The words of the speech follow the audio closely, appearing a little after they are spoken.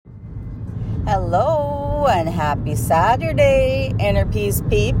Hello and happy Saturday, Inner Peace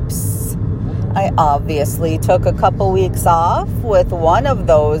peeps. I obviously took a couple weeks off with one of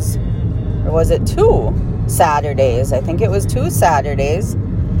those, or was it 2 Saturdays? I think it was 2 Saturdays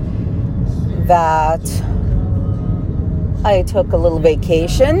that I took a little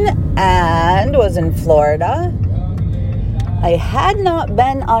vacation and was in Florida. I had not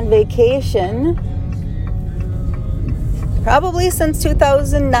been on vacation probably since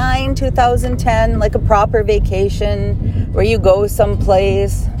 2009, 2010, like a proper vacation where you go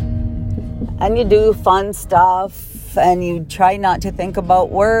someplace and you do fun stuff and you try not to think about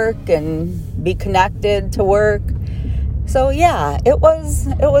work and be connected to work. So yeah, it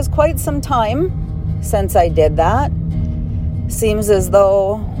was quite some time since I did that. Seems as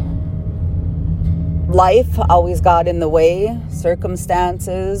though life always got in the way,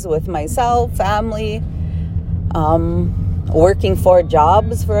 circumstances with myself, family, working 4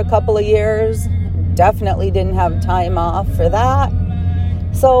 jobs for a couple of years. Definitely didn't have time off for that.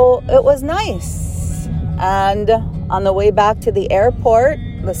 So it was nice. And on the way back to the airport,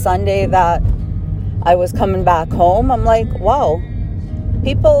 the Sunday that I was coming back home, I'm like, wow,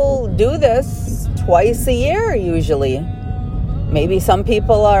 people do this twice a year usually. Maybe some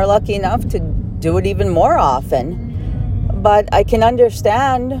people are lucky enough to do it even more often. But I can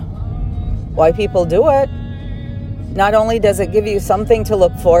understand why people do it. Not only does it give you something to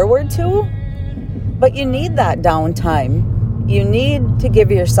look forward to, but you need that downtime. You need to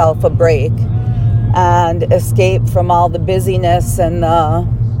give yourself a break and escape from all the busyness and the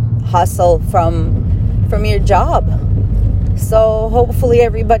hustle from your job. So hopefully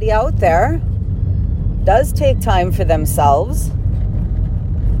everybody out there does take time for themselves,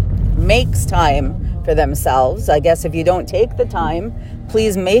 makes time for themselves. I guess if you don't take the time,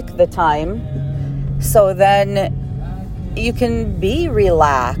 please make the time so then you can be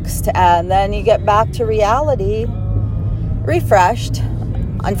relaxed and then you get back to reality refreshed.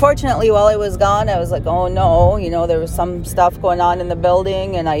 Unfortunately, while I was gone, I was like, oh no, there was some stuff going on in the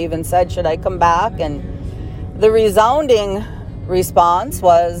building, and I even said, should I come back? And the resounding response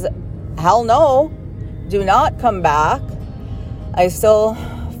was, hell no, do not come back. I still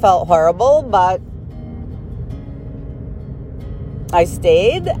felt horrible, but I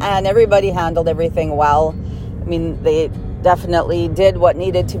stayed and everybody handled everything well. I mean, they definitely did what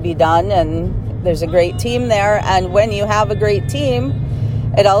needed to be done, and there's a great team there. And when you have a great team,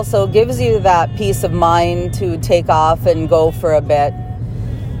 it also gives you that peace of mind to take off and go for a bit,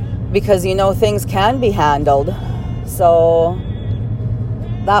 because things can be handled. So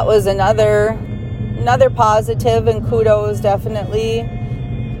that was another positive, and kudos definitely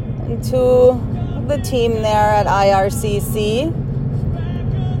to the team there at IRCC.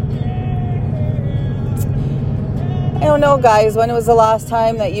 I don't know, guys, when was the last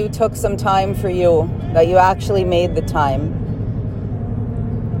time that you took some time for you, that you actually made the time?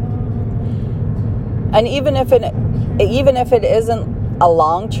 And even if it isn't a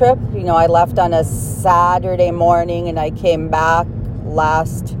long trip, I left on a Saturday morning and I came back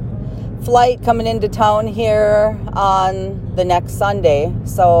last flight coming into town here on the next Sunday.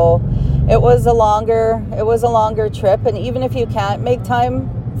 So it was a longer trip. And even if you can't make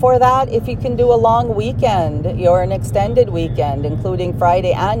time for that, if you can do a long weekend or an extended weekend, including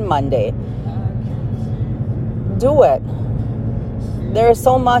Friday and Monday, do it. There is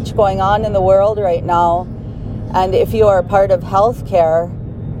so much going on in the world right now, and if you are part of healthcare,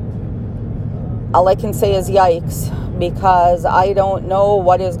 all I can say is yikes, because I don't know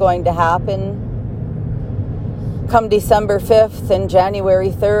what is going to happen come December 5th and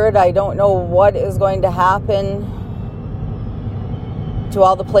January 3rd. I don't know what is going to happen to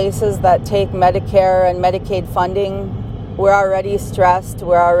all the places that take Medicare and Medicaid funding. We're already stressed.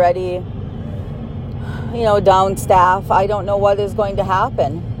 We're already, down staff. I don't know what is going to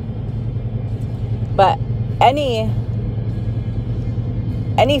happen. But any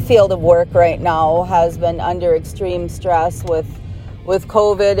field of work right now has been under extreme stress with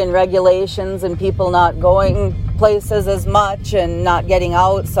COVID and regulations and people not going places as much and not getting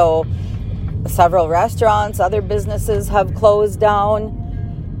out. So several restaurants, other businesses have closed down.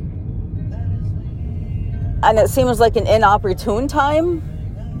 And it seems like an inopportune time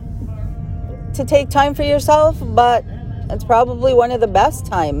to take time for yourself, but it's probably one of the best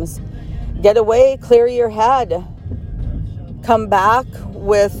times. Get away, clear your head, come back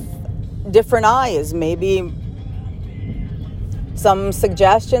with different eyes. Maybe some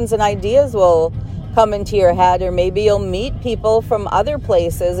suggestions and ideas will come into your head, or maybe you'll meet people from other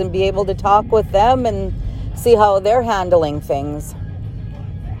places and be able to talk with them and see how they're handling things.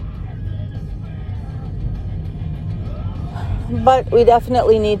 But we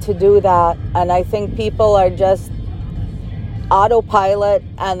definitely need to do that. And I think people are just autopilot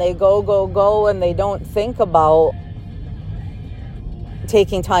and they go, and they don't think about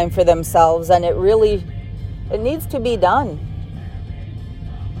taking time for themselves. And it needs to be done.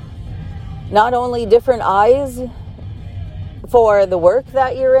 Not only different eyes for the work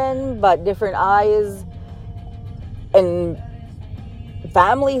that you're in, but different eyes and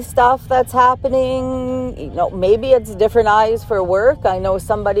family stuff that's happening. You know, maybe it's different eyes for work. I know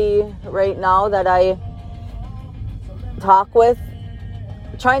somebody right now that I talk with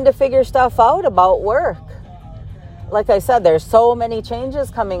trying to figure stuff out about work. Like I said, there's so many changes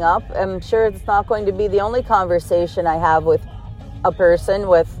coming up. I'm sure it's not going to be the only conversation I have with a person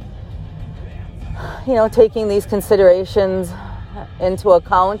with, you know, taking these considerations into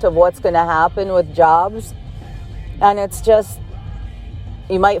account of what's going to happen with jobs. And it's just,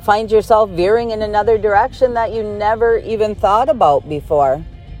 you might find yourself veering in another direction that you never even thought about before.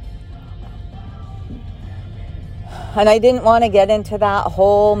 And I didn't want to get into that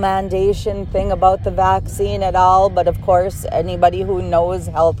whole mandation thing about the vaccine at all. But of course, anybody who knows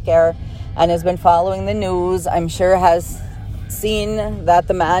healthcare and has been following the news, I'm sure has seen that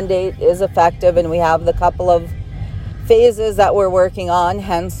the mandate is effective. And we have the couple of phases that we're working on,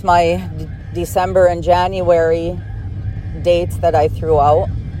 hence my December and January dates that I threw out.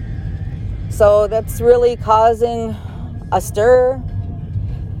 So that's really causing a stir.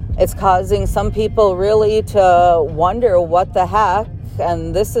 It's causing some people really to wonder what the heck.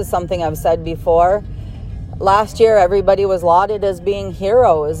 And this is something I've said before. Last year, everybody was lauded as being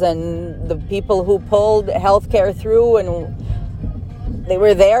heroes, and the people who pulled healthcare through, and they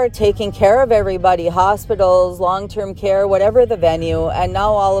were there taking care of everybody, hospitals, long-term care, whatever the venue. And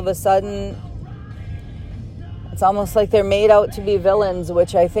now all of a sudden, it's almost like they're made out to be villains,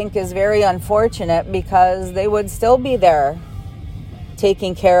 which I think is very unfortunate, because they would still be there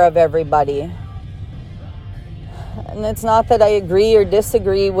taking care of everybody. And it's not that I agree or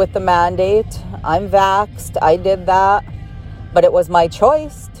disagree with the mandate. I'm vaxxed. I did that. But it was my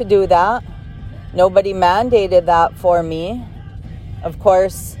choice to do that. Nobody mandated that for me. Of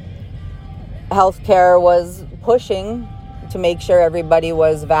course, healthcare was pushing to make sure everybody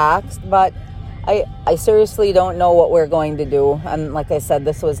was vaxxed. But I seriously don't know what we're going to do. And like I said,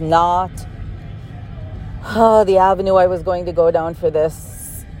 this was not the avenue I was going to go down for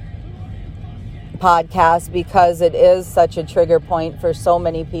this podcast, because it is such a trigger point for so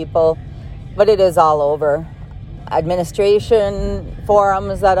many people. But it is all over. Administration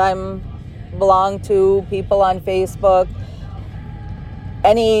forums that I'm belong to, people on Facebook,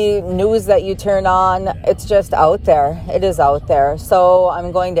 any news that you turn on, it's just out there. It is out there. So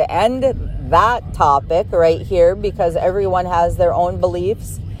I'm going to end that topic right here, because everyone has their own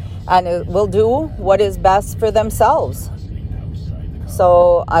beliefs and will do what is best for themselves.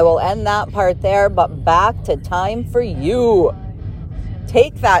 So I will end that part there, but back to time for you.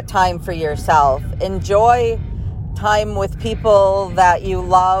 Take that time for yourself. Enjoy time with people that you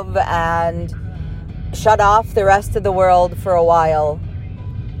love, and shut off the rest of the world for a while.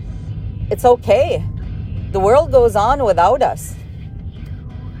 It's okay. The world goes on without us.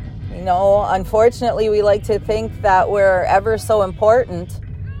 You know, unfortunately, we like to think that we're ever so important.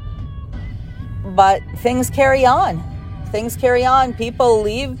 But things carry on. Things carry on. People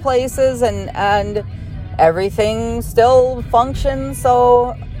leave places and everything still functions.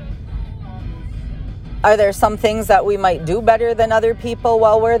 So are there some things that we might do better than other people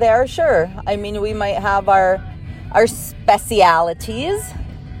while we're there? Sure. I mean, we might have our specialities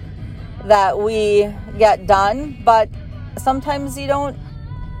that we get done, but sometimes you don't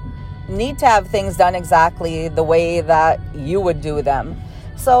need to have things done exactly the way that you would do them.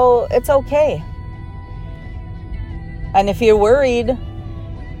 So it's okay. And if you're worried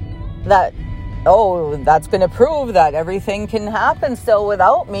that, that's going to prove that everything can happen still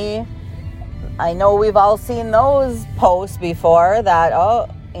without me, I know we've all seen those posts before that,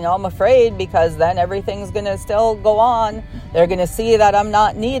 I'm afraid because then everything's going to still go on. They're going to see that I'm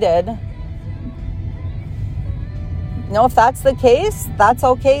not needed. If that's the case, that's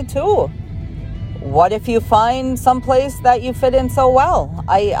okay too. What if you find someplace that you fit in so well?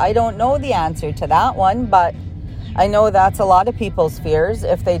 I don't know the answer to that one, but I know that's a lot of people's fears.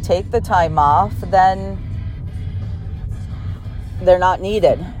 If they take the time off, then they're not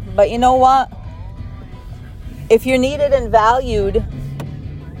needed. But you know what? If you're needed and valued,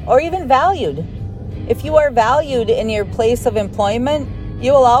 or even valued, if you are valued in your place of employment,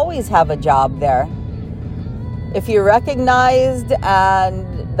 you will always have a job there. If you're recognized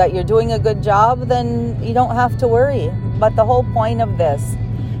and that you're doing a good job, then you don't have to worry. But the whole point of this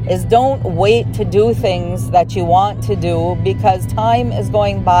is don't wait to do things that you want to do, because time is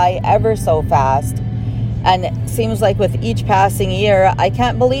going by ever so fast. And it seems like with each passing year, I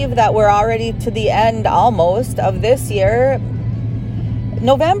can't believe that we're already to the end almost of this year,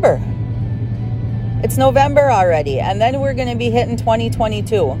 November. It's November already, and then we're going to be hitting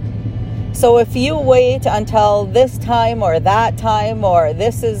 2022. So if you wait until this time or that time, or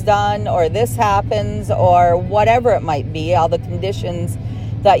this is done, or this happens, or whatever it might be, all the conditions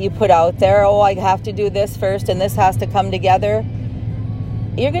that you put out there, oh, I have to do this first and this has to come together,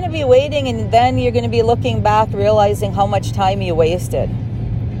 you're going to be waiting, and then you're going to be looking back, realizing how much time you wasted.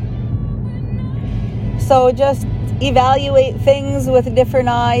 So just evaluate things with different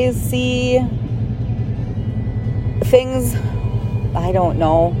eyes, see things, I don't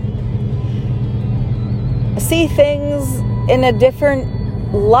know, see things in a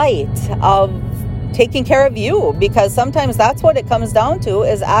different light of taking care of you, because sometimes that's what it comes down to,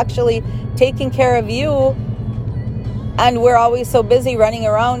 is actually taking care of you. And we're always so busy running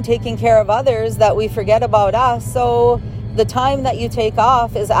around taking care of others that we forget about us. So the time that you take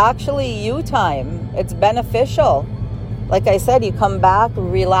off is actually you time. It's beneficial. Like I said, you come back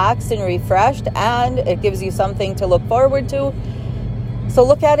relaxed and refreshed, and it gives you something to look forward to. So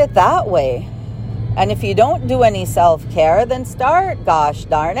look at it that way. And if you don't do any self-care, then start. Gosh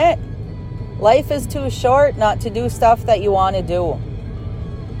darn it. Life is too short not to do stuff that you want to do.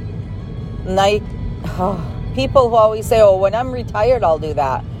 People who always say, oh, when I'm retired, I'll do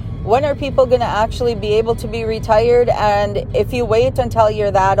that. When are people going to actually be able to be retired? And if you wait until you're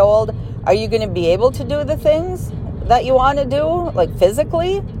that old, are you going to be able to do the things that you want to do, like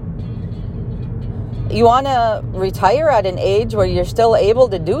physically? You want to retire at an age where you're still able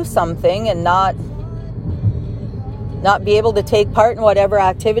to do something and not be able to take part in whatever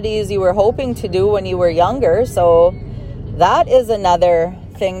activities you were hoping to do when you were younger. So that is another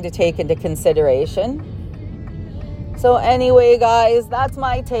thing to take into consideration. So anyway, guys, that's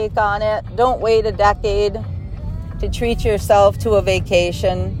my take on it. Don't wait a decade to treat yourself to a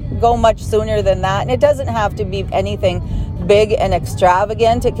vacation. Go much sooner than that. And it doesn't have to be anything big and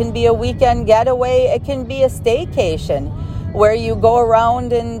extravagant. It can be a weekend getaway. It can be a staycation where you go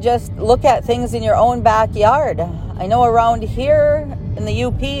around and just look at things in your own backyard. I know around here in the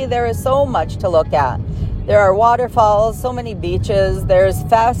UP, there is so much to look at. There are waterfalls, so many beaches, there's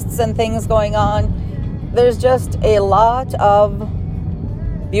fests and things going on. There's just a lot of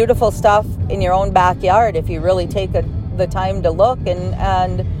beautiful stuff in your own backyard if you really take the time to look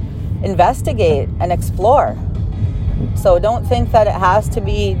and investigate and explore. So don't think that it has to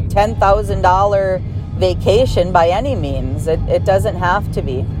be $10,000 vacation by any means. It doesn't have to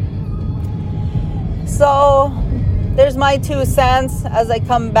be. So there's my 2 cents as I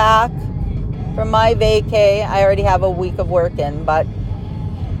come back from my vacay. I already have a week of work in, but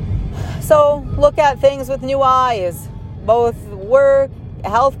so look at things with new eyes, both work,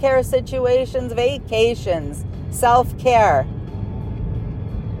 healthcare situations, vacations, self-care.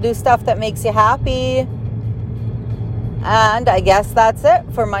 Do stuff that makes you happy. And I guess that's it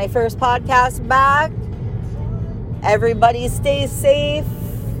for my first podcast back. Everybody stay safe,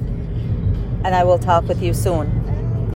 and I will talk with you soon.